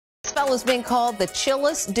fellow's being called the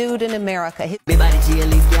chillest dude in America.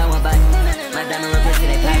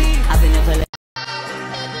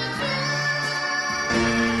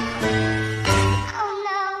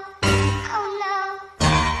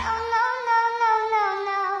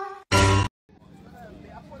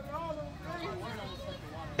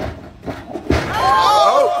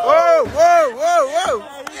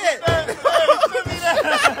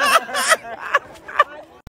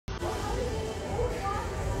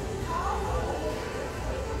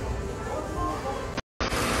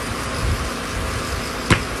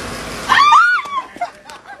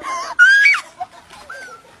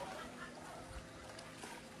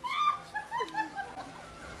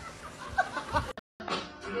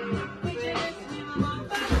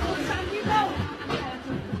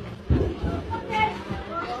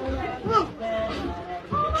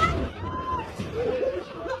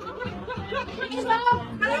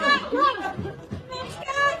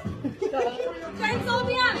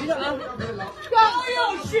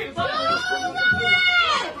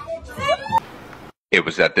 It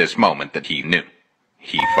was at this moment that he knew.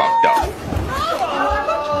 He fucked up.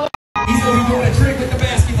 He's gonna be doing a trick with the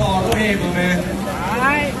basketball. Go ahead, my man.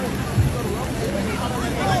 Alright.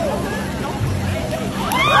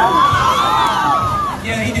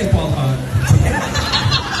 Yeah, he did ball hard.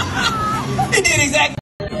 He did exactly.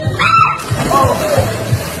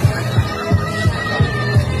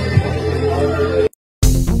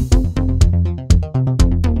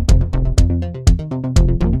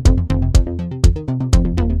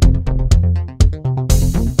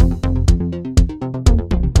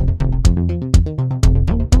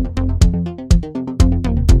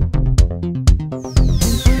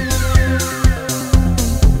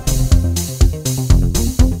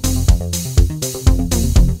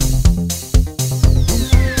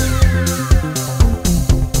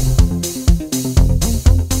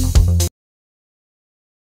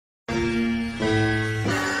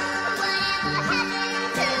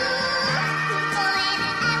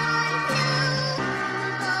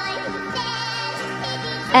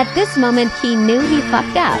 At this moment, he knew he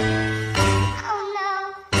fucked up. I'm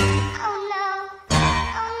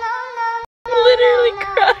literally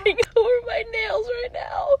crying over my nails right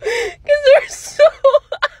now because they're so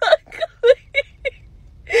ugly.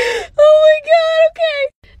 Oh my god, okay.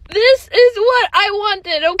 This is what I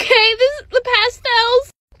wanted, okay? This is the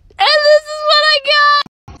pastels, and this is what I got.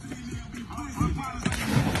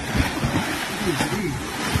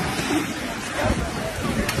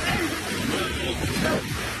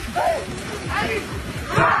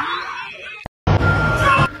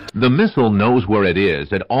 The missile knows where it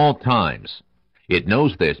is at all times. It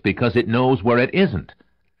knows this because it knows where it isn't.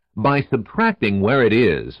 By subtracting where it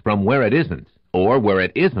is from where it isn't, or where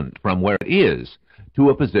it isn't from where it is,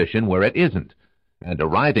 to a position where it isn't, and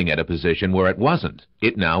arriving at a position where it wasn't,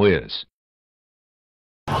 it now is.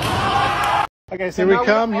 Okay, so here we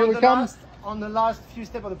come, on the last few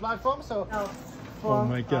steps of the platform, so Oh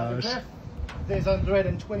my gosh. There's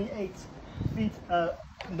 128 feet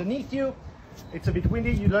underneath you. It's a bit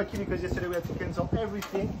windy. You're lucky because yesterday we had to cancel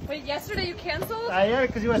everything. Wait, yesterday you canceled? Yeah,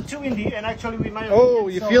 because it was too windy, and actually we might have Oh,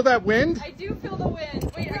 you feel that wind? I do feel the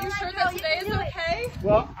wind. Wait, are you sure that today is okay?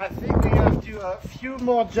 Well, I think we have to a few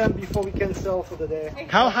more jump before we cancel for the day.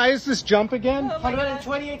 How high is this jump again?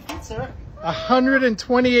 128 feet, sir.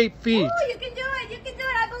 128 feet. Oh, you can do it. You can do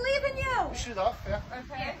it. I believe in you. Push it off, yeah.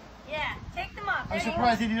 Okay. Yeah, take them off. I'm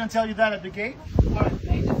surprised he didn't tell you that at the gate. All right.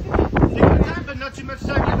 Take your time, but not too much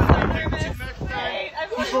time. Too much time.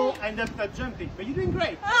 People end up jumping, but you're doing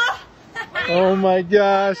great. Oh my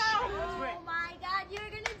gosh. Oh my God, you're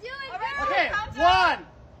gonna do it. Okay, 1,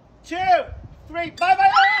 2, 3, bye bye.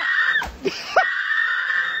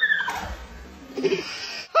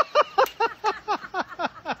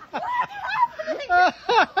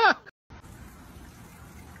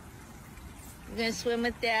 You gonna swim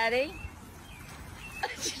with Daddy?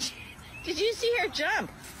 Did you see her jump?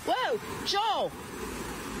 Whoa, Joel!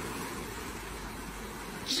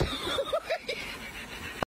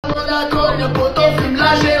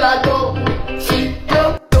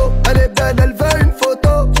 Elle est belle, elle veut une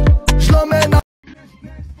photo. Je l'emmène à...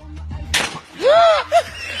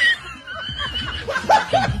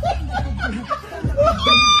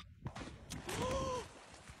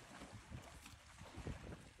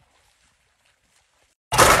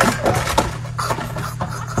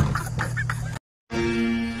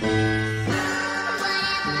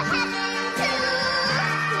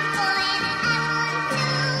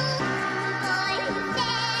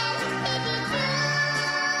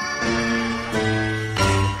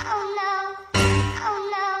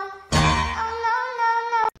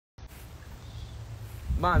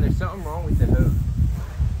 John, there's something wrong with the hose. What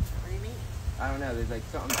do you mean? I don't know. There's like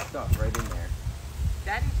something stuck right in there.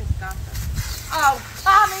 Daddy just got them. Oh,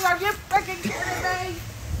 Tommy, are you freaking kidding me?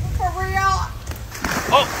 For real?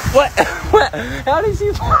 Oh, what? What? How did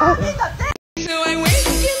she fall? So I wake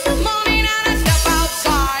in the morning and I step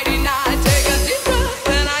outside and I take a deep breath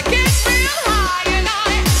and I get real high and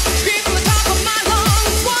I scream from the top of my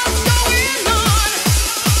lungs, what's going on?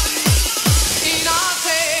 And I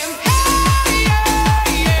say, hey, yeah,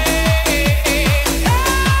 yeah, hey, yeah,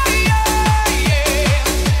 yeah.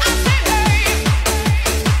 I said, hey,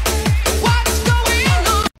 what's going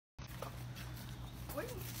on?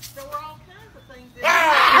 There were all kinds of things in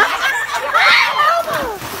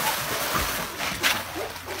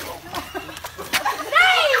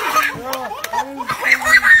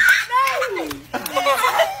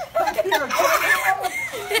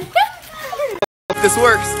This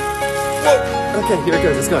works. Whoa. Okay, here it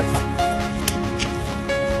goes. Let's go.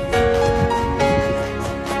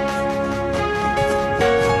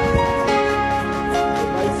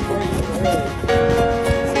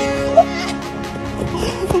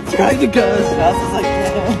 I'm trying to go as fast as I can.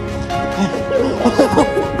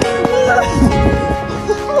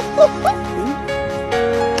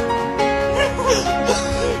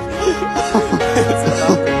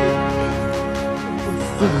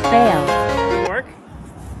 Fail. Didn't work?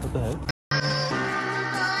 What the heck?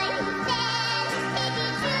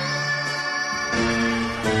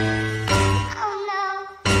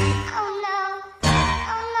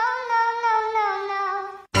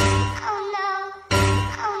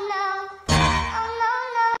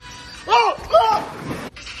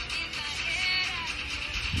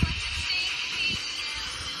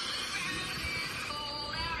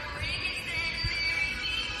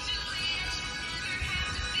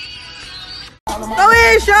 Go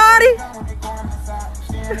ahead, shawty.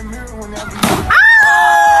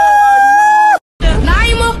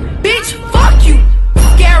 Naima, bitch, fuck you,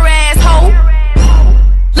 scare asshole.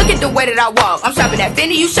 Look at the way that I walk. I'm shopping at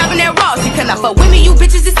Fendi, you shopping at Ross. You cannot fuck with me, you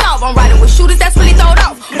bitches is soft. I'm riding with shooters that's really throwed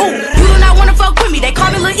off. Ooh, you do not wanna fuck with me. They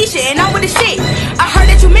call me Lil Isha and I'm with the shit. I heard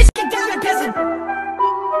that you mentioned.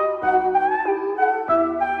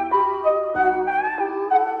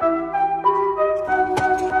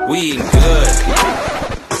 We good.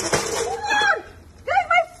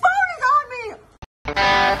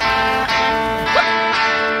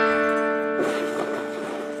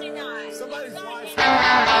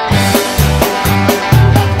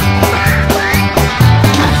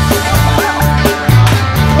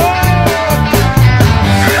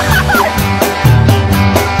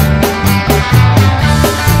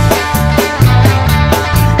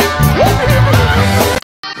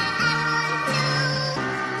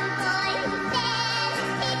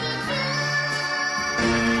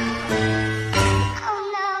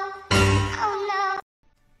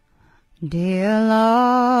 Dear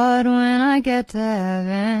Lord, when I get to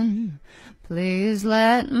heaven, please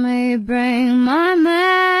let me bring my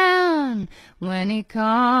man. When he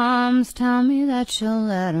comes, tell me that you'll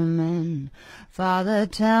let him in. Father,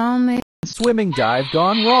 tell me. Swimming dive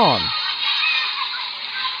gone wrong.